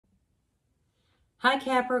Hi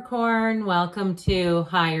Capricorn, welcome to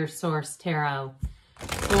Higher Source Tarot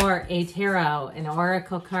for a tarot, an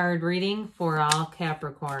oracle card reading for all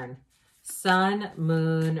Capricorn. Sun,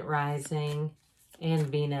 Moon, Rising, and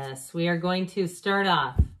Venus. We are going to start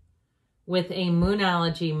off with a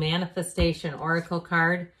Moonology manifestation oracle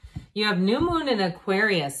card. You have New Moon in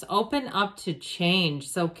Aquarius, open up to change.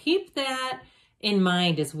 So keep that in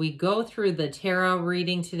mind as we go through the tarot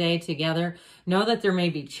reading today together. Know that there may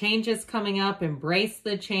be changes coming up. Embrace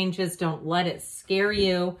the changes. Don't let it scare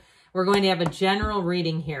you. We're going to have a general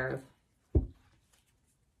reading here.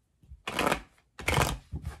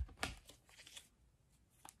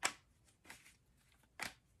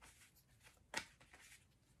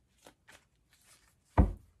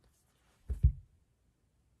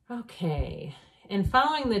 Okay, and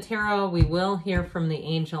following the tarot, we will hear from the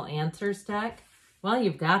Angel Answers deck. Well,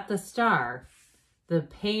 you've got the Star, the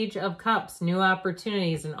Page of Cups, new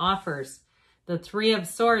opportunities and offers, the Three of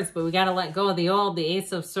Swords, but we got to let go of the old. The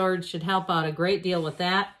Ace of Swords should help out a great deal with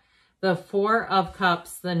that. The Four of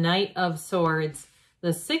Cups, the Knight of Swords,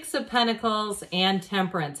 the Six of Pentacles, and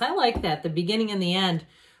Temperance. I like that, the beginning and the end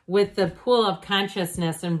with the pool of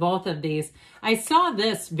consciousness in both of these. I saw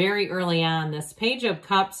this very early on, this Page of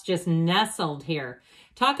Cups just nestled here.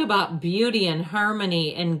 Talk about beauty and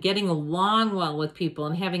harmony and getting along well with people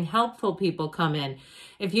and having helpful people come in.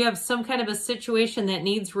 If you have some kind of a situation that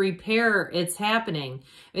needs repair, it's happening.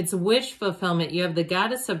 It's wish fulfillment. You have the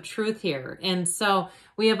Goddess of Truth here. And so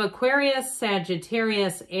we have Aquarius,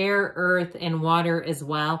 Sagittarius, air, earth, and water as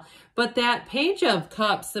well. But that Page of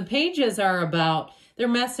Cups, the pages are about, they're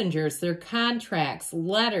messengers, they're contracts,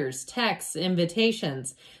 letters, texts,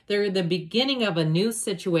 invitations. They're the beginning of a new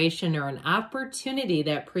situation or an opportunity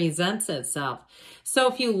that presents itself.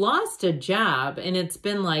 So if you lost a job and it's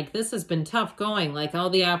been like, this has been tough going, like all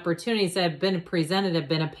the opportunities that have been presented have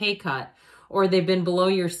been a pay cut, or they've been below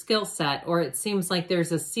your skill set, or it seems like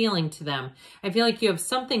there's a ceiling to them. I feel like you have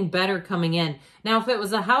something better coming in. Now, if it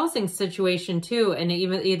was a housing situation too, and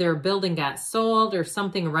either a building got sold or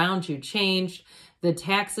something around you changed, the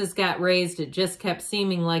taxes got raised, it just kept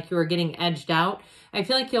seeming like you were getting edged out, I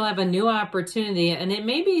feel like you'll have a new opportunity, and it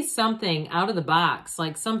may be something out of the box,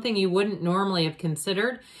 like something you wouldn't normally have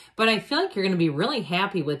considered, but I feel like you're going to be really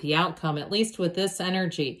happy with the outcome, at least with this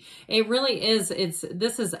energy. It really is,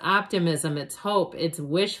 this is optimism, it's hope, it's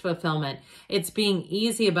wish fulfillment, it's being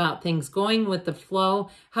easy about things, going with the flow.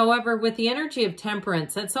 However, with the energy of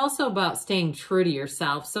Temperance, that's also about staying true to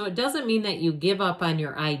yourself. So it doesn't mean that you give up on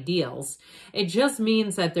your ideals. It just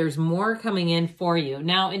means that there's more coming in for you.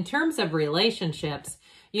 Now, in terms of relationships,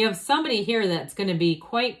 you have somebody here that's going to be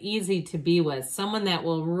quite easy to be with, someone that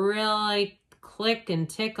will really click and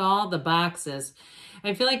tick all the boxes.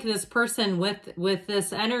 I feel like this person with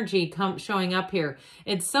this energy showing up here,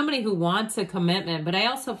 it's somebody who wants a commitment, but I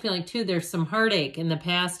also feel like too there's some heartache in the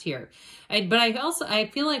past here. But I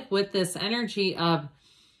feel like with this energy of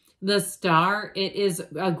the Star, it is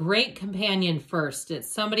a great companion first. It's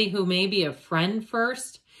somebody who may be a friend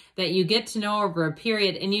first that you get to know over a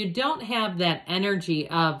period, and you don't have that energy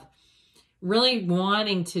of really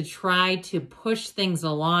wanting to try to push things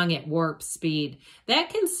along at warp speed. That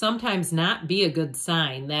can sometimes not be a good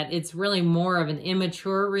sign, that it's really more of an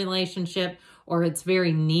immature relationship, or it's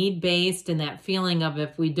very need-based, and that feeling of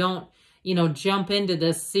if we don't, jump into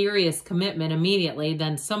this serious commitment immediately,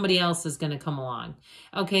 then somebody else is going to come along.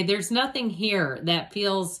 Okay, there's nothing here that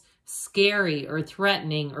feels scary or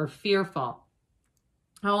threatening or fearful.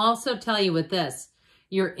 I'll also tell you with this,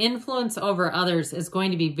 your influence over others is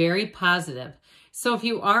going to be very positive. So if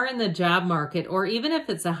you are in the job market, or even if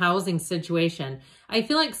it's a housing situation, I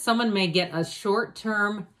feel like someone may get a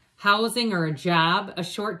short-term housing or a job, a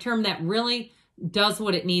short-term that really does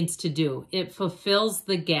what it needs to do. It fulfills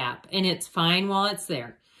the gap, and it's fine while it's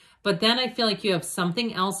there. But then I feel like you have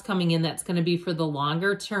something else coming in that's going to be for the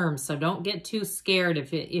longer term. So don't get too scared.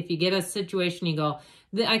 If you get a situation, you go,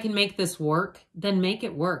 I can make this work, then make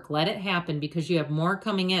it work. Let it happen, because you have more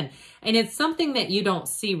coming in. And it's something that you don't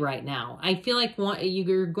see right now. I feel like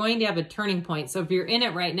you're going to have a turning point. So if you're in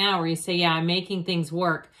it right now where you say, yeah, I'm making things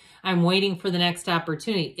work, I'm waiting for the next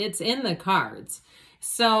opportunity, it's in the cards.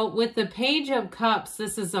 So with the Page of Cups,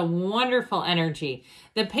 this is a wonderful energy.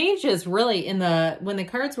 The pages really, when the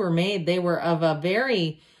cards were made, they were of a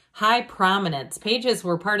very high prominence. Pages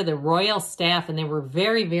were part of the royal staff, and they were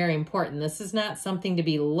very, very important. This is not something to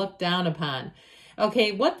be looked down upon.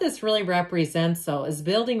 Okay, what this really represents, though, is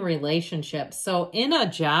building relationships. So in a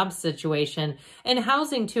job situation, and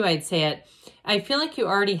housing too, I'd say it, I feel like you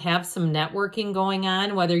already have some networking going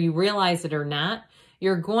on, whether you realize it or not.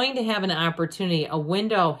 You're going to have an opportunity, a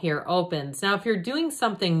window here opens. Now, if you're doing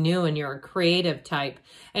something new and you're a creative type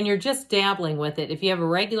and you're just dabbling with it, if you have a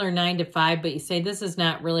regular 9 to 5, but you say, this is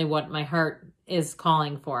not really what my heart is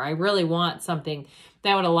calling for. I really want something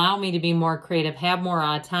that would allow me to be more creative, have more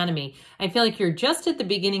autonomy. I feel like you're just at the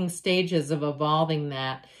beginning stages of evolving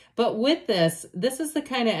that. But with this is the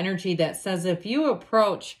kind of energy that says if you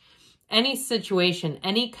approach any situation,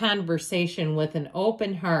 any conversation with an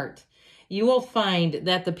open heart, you will find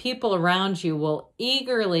that the people around you will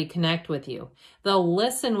eagerly connect with you. They'll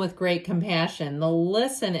listen with great compassion. They'll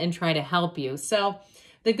listen and try to help you. So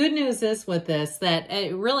the good news is with this, that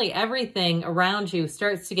really everything around you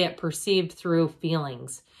starts to get perceived through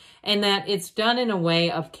feelings, and that it's done in a way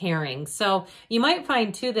of caring. So you might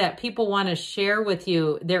find too that people want to share with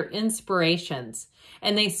you their inspirations.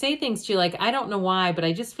 And they say things to you like, I don't know why, but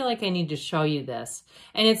I just feel like I need to show you this.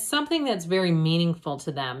 And it's something that's very meaningful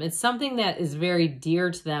to them. It's something that is very dear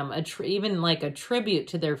to them, even like a tribute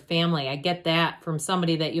to their family. I get that from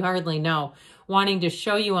somebody that you hardly know, wanting to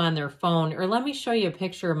show you on their phone, or let me show you a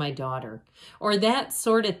picture of my daughter, or that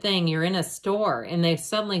sort of thing. You're in a store and they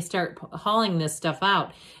suddenly start hauling this stuff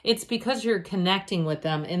out. It's because you're connecting with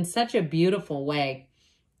them in such a beautiful way.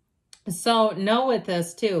 So know with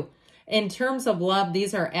this too, in terms of love,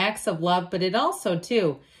 these are acts of love, but it also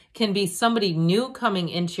too can be somebody new coming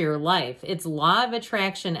into your life. It's law of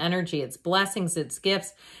attraction energy. It's blessings, it's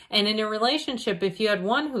gifts. And in a relationship, if you had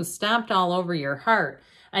one who stomped all over your heart,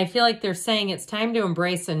 I feel like they're saying it's time to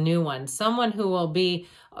embrace a new one. Someone who will be,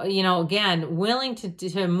 again, willing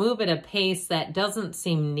to move at a pace that doesn't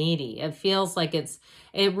seem needy. It feels like it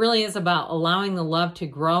really is about allowing the love to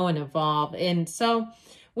grow and evolve. And so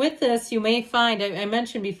with this, you may find, I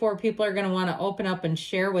mentioned before, people are going to want to open up and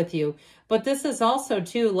share with you. But this is also,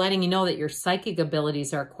 too, letting you know that your psychic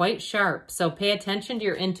abilities are quite sharp. So pay attention to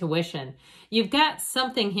your intuition. You've got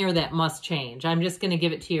something here that must change. I'm just going to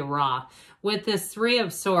give it to you raw. With this 3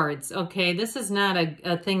 of Swords, okay, this is not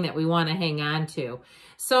a thing that we want to hang on to.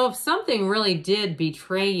 So if something really did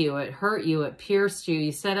betray you, it hurt you, it pierced you,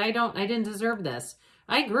 you said, I didn't deserve this.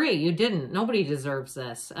 I agree, you didn't. Nobody deserves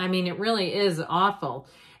this. I mean, it really is awful.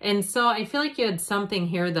 And so I feel like you had something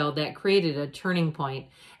here, though, that created a turning point.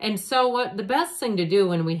 And so what the best thing to do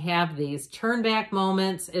when we have these turn back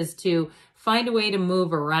moments is to find a way to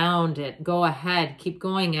move around it, go ahead, keep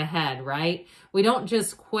going ahead, right? We don't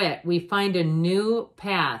just quit. We find a new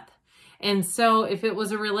path. And so if it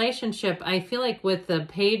was a relationship, I feel like with the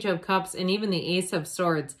Page of Cups and even the Ace of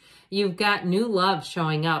Swords, you've got new love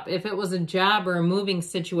showing up. If it was a job or a moving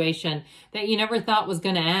situation that you never thought was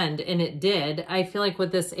going to end, and it did, I feel like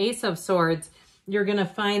with this Ace of Swords, you're going to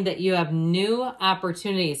find that you have new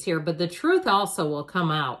opportunities here, but the truth also will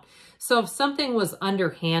come out. So if something was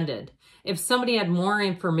underhanded, if somebody had more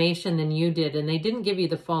information than you did and they didn't give you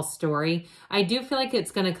the full story, I do feel like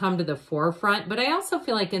it's going to come to the forefront. But I also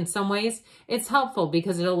feel like in some ways it's helpful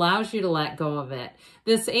because it allows you to let go of it.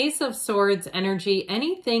 This Ace of Swords energy,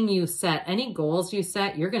 anything you set, any goals you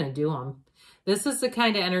set, you're going to do them. This is the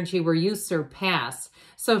kind of energy where you surpass.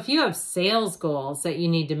 So if you have sales goals that you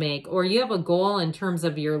need to make, or you have a goal in terms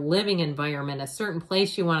of your living environment, a certain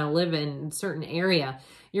place you want to live in, a certain area,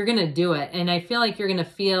 you're going to do it. And I feel like you're going to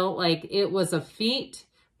feel like it was a feat,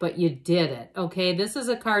 but you did it. Okay, this is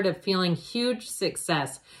a card of feeling huge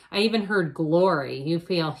success. I even heard glory. You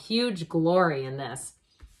feel huge glory in this.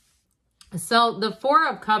 So the Four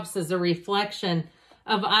of Cups is a reflection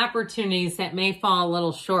of opportunities that may fall a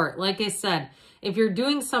little short. Like I said, if you're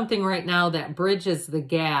doing something right now that bridges the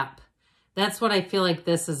gap, that's what I feel like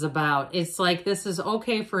this is about. It's like this is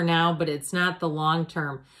okay for now, but it's not the long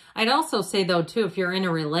term. I'd also say, though, too, if you're in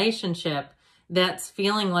a relationship that's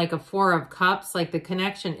feeling like a Four of Cups, like the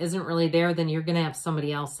connection isn't really there, then you're going to have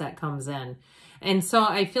somebody else that comes in. And so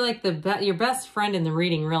I feel like your best friend in the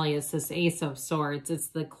reading really is this Ace of Swords. It's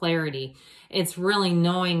the clarity. It's really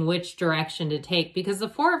knowing which direction to take, because the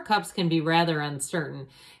Four of Cups can be rather uncertain.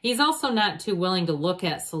 He's also not too willing to look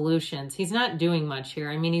at solutions. He's not doing much here.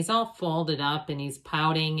 I mean, he's all folded up and he's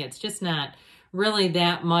pouting. It's just not really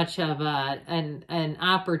that much of an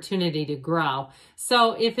opportunity to grow.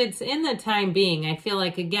 So if it's in the time being, I feel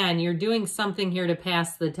like, again, you're doing something here to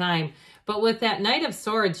pass the time. But with that Knight of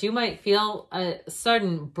Swords, you might feel a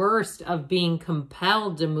sudden burst of being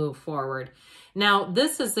compelled to move forward. Now,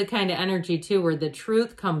 this is the kind of energy, too, where the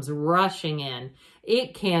truth comes rushing in.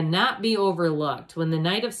 It cannot be overlooked. When the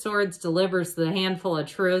Knight of Swords delivers the handful of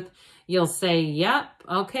truth, You'll say, yep,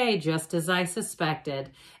 okay, just as I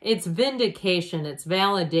suspected. It's vindication, it's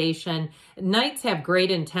validation. Knights have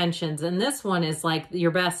great intentions, and this one is like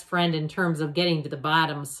your best friend in terms of getting to the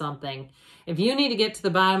bottom of something. If you need to get to the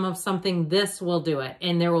bottom of something, this will do it,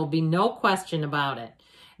 and there will be no question about it.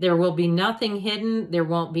 There will be nothing hidden. There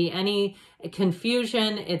won't be any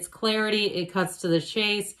confusion. It's clarity. It cuts to the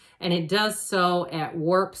chase, and it does so at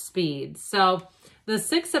warp speed. So the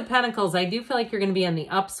Six of Pentacles, I do feel like you're going to be on the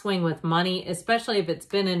upswing with money, especially if it's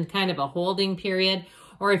been in kind of a holding period,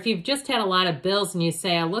 or if you've just had a lot of bills and you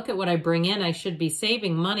say, I look at what I bring in, I should be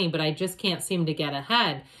saving money, but I just can't seem to get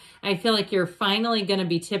ahead. I feel like you're finally going to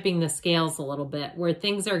be tipping the scales a little bit, where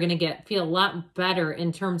things are going to feel a lot better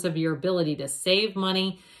in terms of your ability to save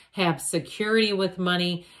money, have security with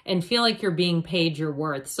money, and feel like you're being paid your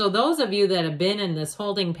worth. So those of you that have been in this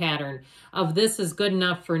holding pattern of this is good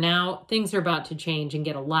enough for now, things are about to change and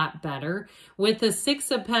get a lot better. With the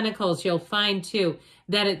Six of Pentacles, you'll find too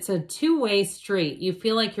that it's a two-way street. You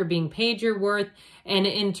feel like you're being paid your worth, and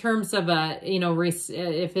in terms of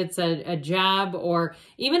if it's a job or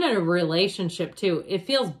even in a relationship too, it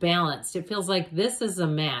feels balanced. It feels like this is a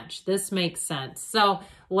match. This makes sense. So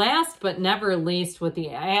last but never least, with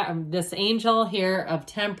this angel here of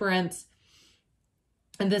Temperance,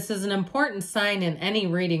 and this is an important sign in any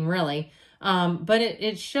reading really, but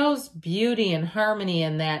it shows beauty and harmony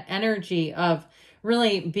and that energy of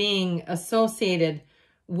really being associated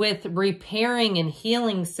with repairing and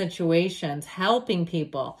healing situations, helping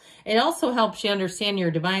people. It also helps you understand your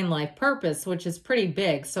divine life purpose, which is pretty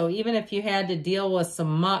big. So even if you had to deal with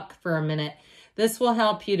some muck for a minute, this will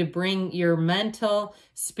help you to bring your mental,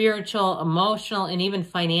 spiritual, emotional, and even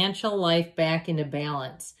financial life back into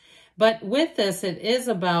balance. But with this, it is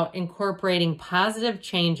about incorporating positive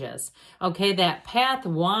changes. Okay, that path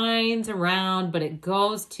winds around, but it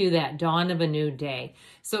goes to that dawn of a new day.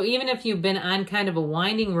 So even if you've been on kind of a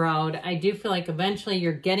winding road, I do feel like eventually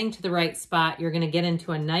you're getting to the right spot. You're going to get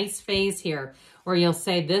into a nice phase here where you'll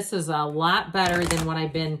say, this is a lot better than what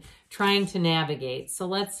I've been trying to navigate. So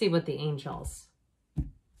let's see what the angels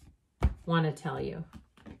want to tell you.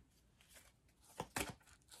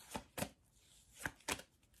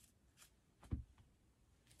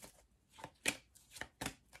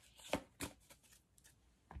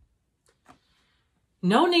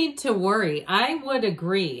 No need to worry. I would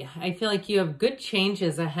agree. I feel like you have good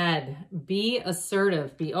changes ahead. Be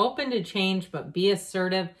assertive. Be open to change, but be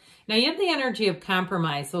assertive. Now, you have the energy of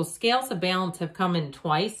compromise. Those scales of balance have come in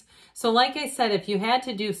twice. So like I said, if you had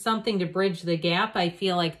to do something to bridge the gap, I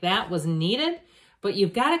feel like that was needed, but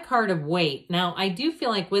you've got a card of weight. Now, I do feel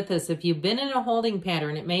like with this, if you've been in a holding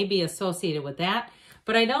pattern, it may be associated with that.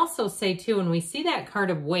 But I'd also say too, when we see that card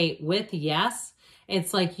of weight with yes,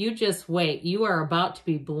 it's like you just wait. You are about to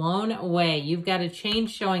be blown away. You've got a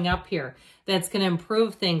change showing up here that's going to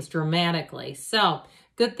improve things dramatically. So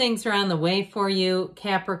good things are on the way for you,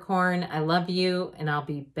 Capricorn. I love you, and I'll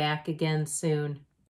be back again soon.